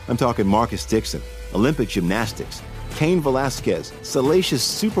 I'm talking Marcus Dixon, Olympic gymnastics, Cain Velasquez, salacious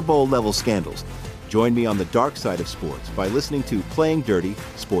Super Bowl-level scandals. Join me on the dark side of sports by listening to Playing Dirty: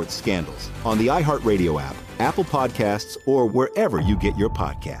 Sports Scandals on the iHeartRadio app, Apple Podcasts, or wherever you get your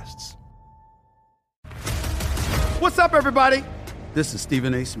podcasts. What's up, everybody? This is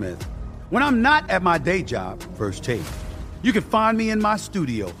Stephen A. Smith. When I'm not at my day job, First Take, you can find me in my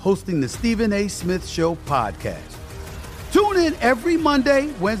studio hosting the Stephen A. Smith Show podcast. Tune in every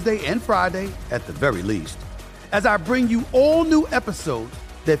Monday, Wednesday, and Friday, at the very least, as I bring you all new episodes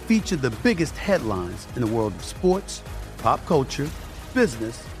that feature the biggest headlines in the world of sports, pop culture,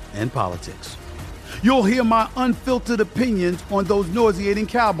 business, and politics. You'll hear my unfiltered opinions on those nauseating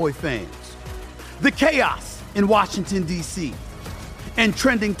Cowboy fans, the chaos in Washington, D.C., and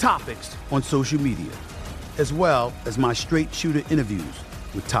trending topics on social media, as well as my straight shooter interviews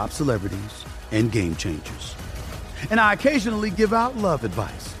with top celebrities and game changers. And I occasionally give out love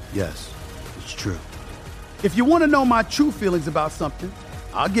advice. Yes, it's true. If you want to know my true feelings about something,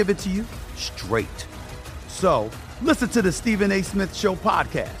 I'll give it to you straight. So listen to the Stephen A. Smith Show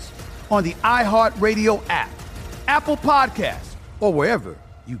podcast on the iHeartRadio app, Apple Podcasts, or wherever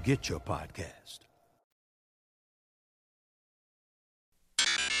you get your podcast.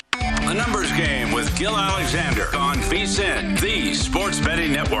 A numbers game with Gil Alexander on VSiN, the Sports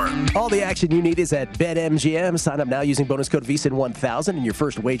Betting Network. All the action you need is at BetMGM. Sign up now using bonus code VSiN1000 and your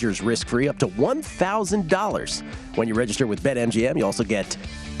first wager is risk-free up to $1,000. When you register with BetMGM, you also get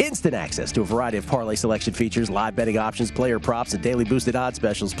instant access to a variety of parlay selection features, live betting options, player props, and daily boosted odds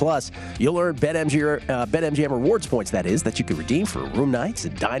specials. Plus, you'll earn BetMGM rewards points, that you can redeem for room nights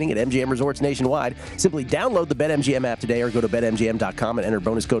and dining at MGM resorts nationwide. Simply download the BetMGM app today or go to BetMGM.com and enter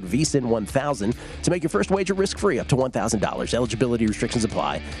bonus code VSiN1000 to make your first wager risk-free up to $1,000. Eligibility restrictions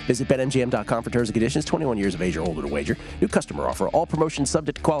apply. Visit BetMGM.com for terms and conditions. 21 years of age or older to wager. New customer offer. All promotions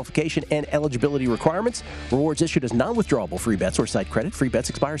subject to qualification and eligibility requirements. Rewards issued as non-withdrawable free bets or site credit. Free bets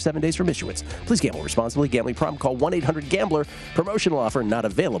expire 7 days from issuance. Please gamble responsibly. Gambling problem? Call 1-800-GAMBLER. Promotional offer not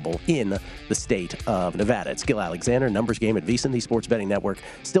available in the state of Nevada. It's Gil Alexander, numbers game at VSiN, the Sports Betting Network.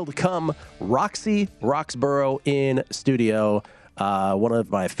 Still to come, Roxy Roxborough in studio. One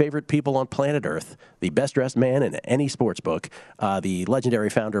of my favorite people on planet Earth, the best-dressed man in any sports book, the legendary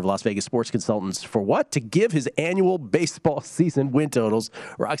founder of Las Vegas Sports Consultants. For what? To give his annual baseball season win totals.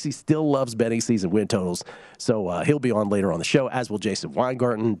 Roxy still loves betting season win totals, so he'll be on later on the show, as will Jason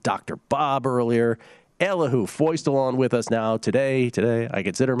Weingarten, Dr. Bob earlier, Elihu Feustel on with us now. Today, I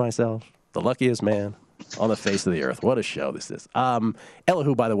consider myself the luckiest man on the face of the earth. What a show this is.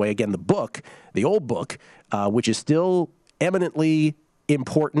 Elihu, by the way, again, the old book, which is still eminently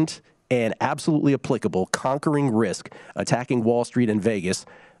important and absolutely applicable, Conquering Risk, Attacking Wall Street and Vegas.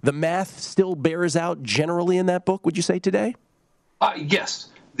 The math still bears out generally in that book, would you say, today? Yes.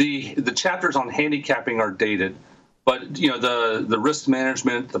 The chapters on handicapping are dated, but the risk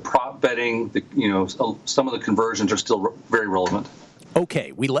management, the prop betting, some of the conversions are still very relevant.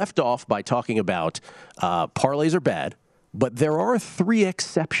 Okay, we left off by talking about parlays are bad, but there are 3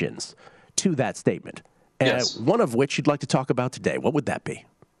 exceptions to that statement. And yes. One of which you'd like to talk about today. What would that be?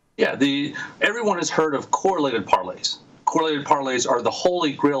 Yeah, everyone has heard of correlated parlays. Correlated parlays are the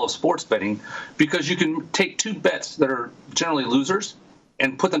holy grail of sports betting because you can take 2 bets that are generally losers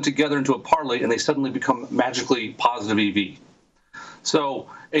and put them together into a parlay, and they suddenly become magically positive EV. So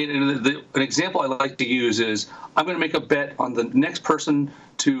an example I like to use is I'm going to make a bet on the next person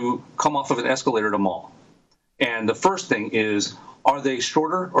to come off of an escalator at a mall. And the first thing is, are they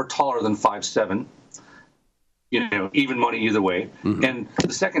shorter or taller than 5'7"? Even money either way. Mm-hmm. And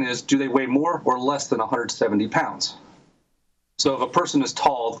the second is, do they weigh more or less than 170 pounds? So if a person is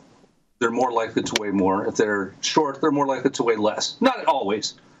tall, they're more likely to weigh more. If they're short, they're more likely to weigh less. Not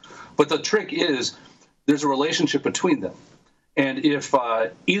always. But the trick is there's a relationship between them. And if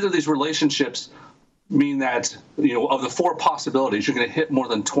either of these relationships mean that, of the 4 possibilities, you're going to hit more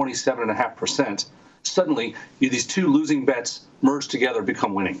than 27.5%, suddenly these 2 losing bets merge together,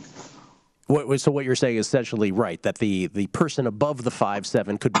 become winning. So what you're saying is essentially right, that the person above the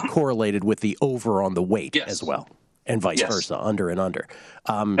 5'7" could be correlated with the over on the weight as well, and vice versa, under and under.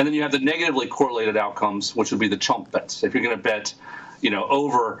 And then you have the negatively correlated outcomes, which would be the chump bets. If you're going to bet,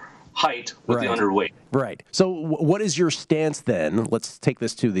 over height with the underweight. Right. So what is your stance then? Let's take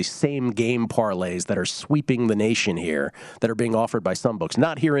this to the same game parlays that are sweeping the nation here, that are being offered by some books,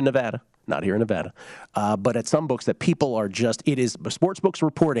 not here in Nevada, but at some books that people are sports books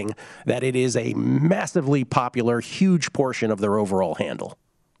reporting that it is a massively popular, huge portion of their overall handle.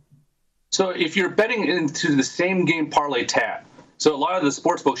 So if you're betting into the same game parlay tab, so a lot of the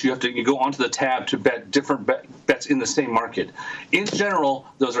sports books, you go onto the tab to bet different bets in the same market. In general,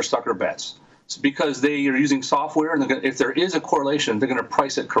 those are sucker bets. It's because they are using software, and if there is a correlation, they're going to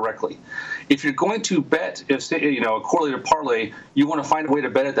price it correctly. If you're going to bet, a correlated parlay, you want to find a way to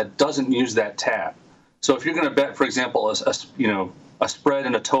bet it that doesn't use that tab. So if you're going to bet, for example, a spread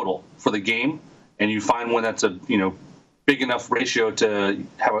and a total for the game, and you find one that's a big enough ratio to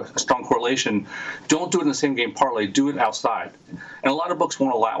have a strong correlation, don't do it in the same game parlay. Do it outside. And a lot of books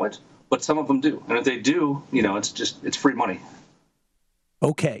won't allow it, but some of them do. And if they do, it's free money.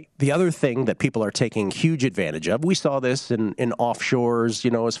 Okay. The other thing that people are taking huge advantage of, we saw this in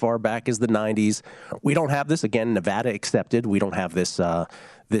offshores, as far back as the 90s. We don't have this, again, Nevada accepted. We don't have this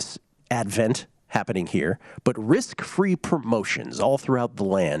this advent happening here, but risk-free promotions all throughout the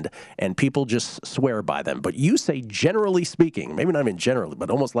land, and people just swear by them. But you say, generally speaking, maybe not even generally, but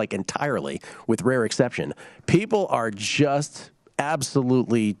almost like entirely, with rare exception, people are just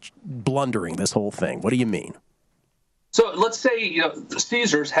absolutely blundering this whole thing. What do you mean? So let's say,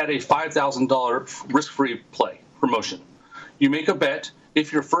 Caesars had a $5,000 risk-free play promotion. You make a bet.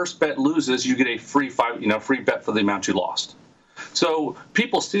 If your first bet loses, you get a free free bet for the amount you lost. So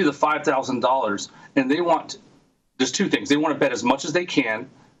people see the $5,000 and there's 2 things. They want to bet as much as they can,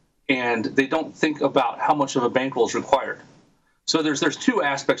 and they don't think about how much of a bankroll is required. So there's 2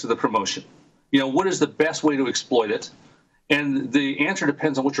 aspects of the promotion. What is the best way to exploit it? And the answer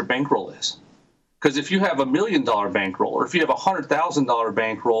depends on what your bankroll is. Because if you have $1 million bankroll, or if you have a $100,000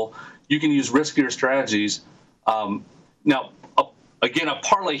 bankroll, you can use riskier strategies. Now, again, a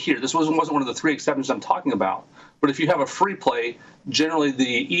parlay here. This wasn't one of the 3 exceptions I'm talking about. But if you have a free play, generally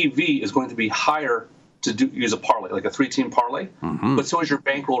the EV is going to be higher to use a parlay, like a 3-team parlay. Mm-hmm. But so is your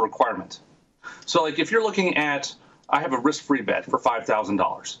bankroll requirement. So, like if you're looking at, I have a risk-free bet for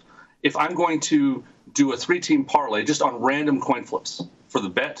 $5,000. If I'm going to do a 3-team parlay just on random coin flips for the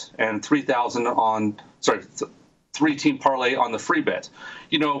bet and 3-team parlay on the free bet,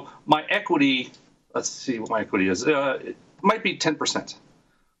 my equity. Let's see what my equity is. It might be 10%.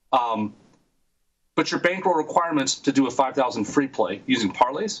 But your bankroll requirements to do a 5,000 free play using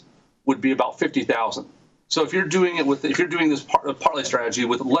parlays would be about 50,000. So if you're doing this parlay strategy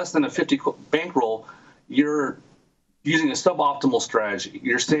with less than a 50 bankroll, you're using a suboptimal strategy.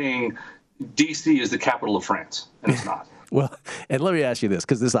 You're saying DC is the capital of France, and it's not. Well, and let me ask you this,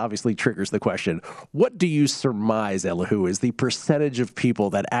 because this obviously triggers the question. What do you surmise, Elihu, is the percentage of people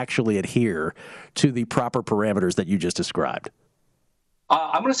that actually adhere to the proper parameters that you just described?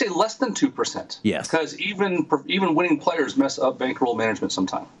 I'm going to say less than 2%. Yes. Because even winning players mess up bankroll management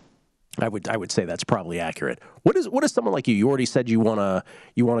sometimes. I would say that's probably accurate. What is someone like you? You already said you wanna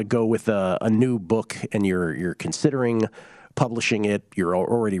go with a new book, and you're considering publishing it. You're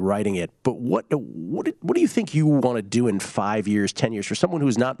already writing it. But what do you think you want to do in 5 years, 10 years? For someone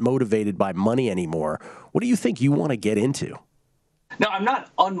who's not motivated by money anymore, what do you think you want to get into? No, I'm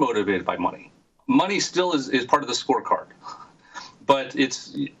not unmotivated by money. Money still is part of the scorecard, but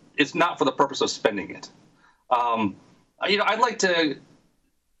it's not for the purpose of spending it. I would like to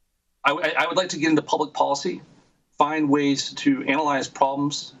get into public policy, find ways to analyze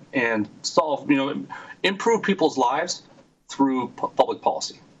problems and solve, improve people's lives through public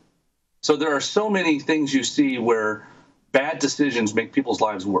policy. So there are so many things you see where bad decisions make people's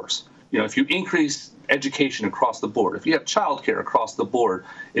lives worse. If you increase education across the board, if you have childcare across the board,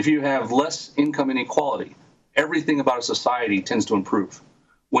 if you have less income inequality, everything about a society tends to improve.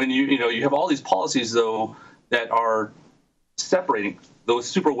 When you have all these policies, though, that are separating those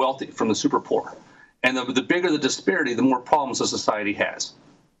super wealthy from the super poor. And the bigger the disparity, the more problems a society has.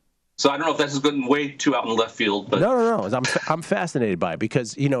 So I don't know if that's going way too out in left field. But No. I'm fascinated by it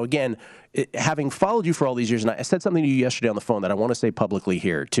because, again, having followed you for all these years, and I said something to you yesterday on the phone that I want to say publicly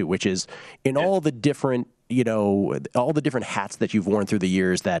here, too, which is in all the different hats that you've worn through the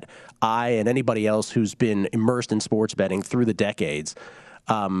years that I and anybody else who's been immersed in sports betting through the decades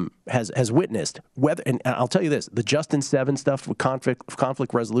has witnessed. And I'll tell you this, the Justin Seven stuff with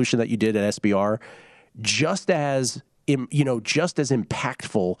conflict resolution that you did at SBR, just as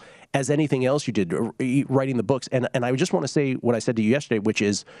impactful as anything else you did writing the books. And I just want to say what I said to you yesterday, which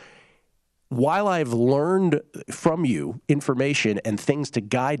is, while I've learned from you information and things to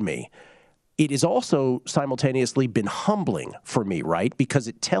guide me, it has also simultaneously been humbling for me, right? Because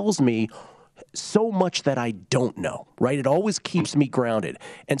it tells me so much that I don't know, right? It always keeps me grounded.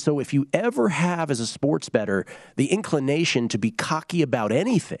 And so if you ever have, as a sports bettor, the inclination to be cocky about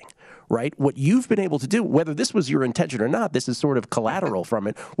anything, right? What you've been able to do, whether this was your intention or not, this is sort of collateral from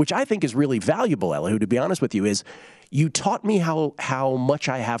it, which I think is really valuable, Elihu, to be honest with you, is you taught me how much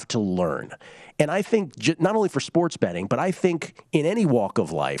I have to learn. And I think not only for sports betting, but I think in any walk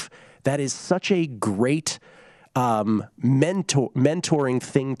of life, that is such a great mentoring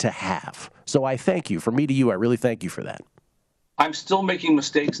thing to have. So I thank you. From me to you, I really thank you for that. I'm still making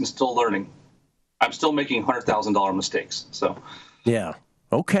mistakes and still learning. I'm still making $100,000 mistakes. So, yeah.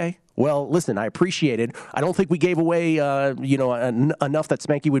 Okay. Well, listen, I appreciate it. I don't think we gave away, enough that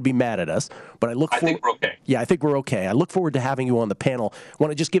Spanky would be mad at us. But I think we're okay. Yeah, I think we're okay. I look forward to having you on the panel.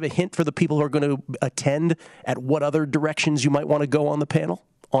 Want to just give a hint for the people who are going to attend at what other directions you might want to go on the panel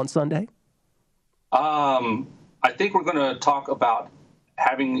on Sunday? I think we're going to talk about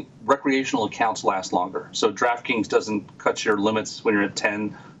having recreational accounts last longer. So DraftKings doesn't cut your limits when you're at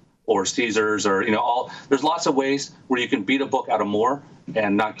 10, or Caesars, or there's lots of ways where you can beat a book out of more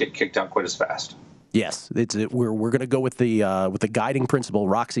and not get kicked out quite as fast. Yes, we're going to go with the guiding principle.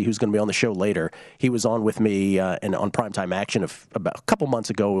 Roxy, who's going to be on the show later, he was on with me and on Primetime Action about a couple months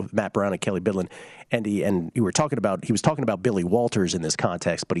ago with Matt Brown and Kelly Bidlin, and he was talking about Billy Walters in this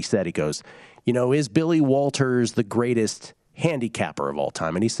context. But he goes, is Billy Walters the greatest handicapper of all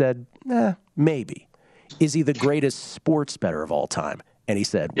time? And he said, maybe. Is he the greatest sports bettor of all time? And he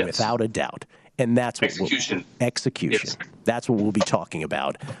said, yes, without a doubt. And that's what execution. Yes. That's what we'll be talking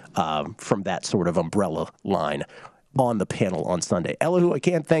about from that sort of umbrella line on the panel on Sunday. Elihu, I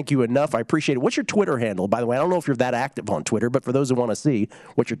can't thank you enough. I appreciate it. What's your Twitter handle, by the way? I don't know if you're that active on Twitter, but for those who want to see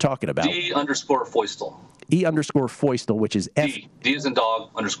what you're talking about. D_Foistel. E_Foistel, which is F. D as in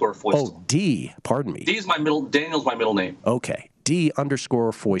dog _Foistel. Oh, D. Pardon me. Daniel's my middle name. Okay.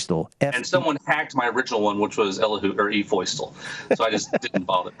 D_Foistel. And someone hacked my original one, which was Elihu or E Foistel. So I just didn't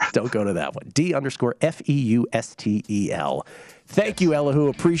bother. Don't go to that one. D_Feustel. Thank you, Elihu.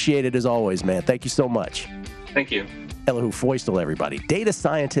 Appreciate it as always, man. Thank you so much. Thank you. Elihu Foistel, everybody. Data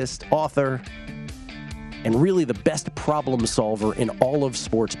scientist, author, and really the best problem solver in all of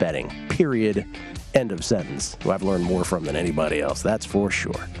sports betting. Period. End of sentence. Who I've learned more from than anybody else. That's for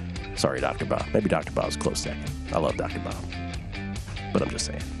sure. Sorry, Dr. Bob. Maybe Dr. Bob's close second. I love Dr. Bob. But I'm just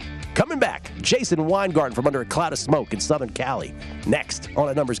saying. Coming back, Jason Weingarten from under a cloud of smoke in Southern Cali. Next on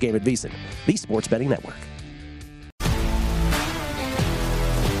A Numbers Game at VSiN, the Sports Betting Network.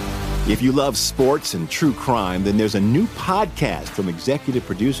 If you love sports and true crime, then there's a new podcast from executive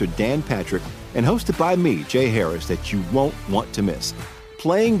producer Dan Patrick and hosted by me, Jay Harris, that you won't want to miss.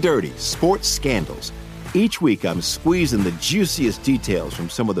 Playing Dirty: Sports Scandals. Each week, I'm squeezing the juiciest details from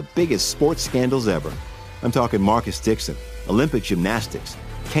some of the biggest sports scandals ever. I'm talking Marcus Dixon, Olympic gymnastics,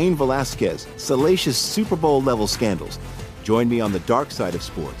 Cain Velasquez, salacious Super Bowl-level scandals. Join me on the dark side of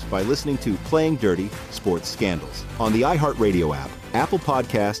sports by listening to Playing Dirty: Sports Scandals on the iHeartRadio app, Apple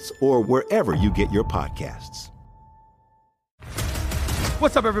Podcasts, or wherever you get your podcasts.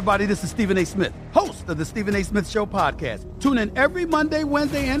 What's up, everybody? This is Stephen A. Smith, host of the Stephen A. Smith Show podcast. Tune in every Monday,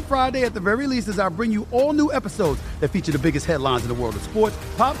 Wednesday, and Friday at the very least as I bring you all new episodes that feature the biggest headlines in the world of sports,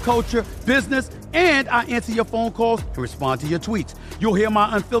 pop culture, business, and I answer your phone calls and respond to your tweets. You'll hear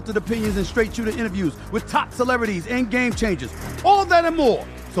my unfiltered opinions and straight-shooter interviews with top celebrities and game changers. All that and more.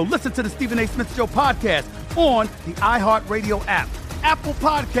 So listen to the Stephen A. Smith Show podcast on the iHeartRadio app, Apple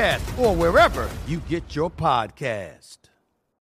Podcasts, or wherever you get your podcast.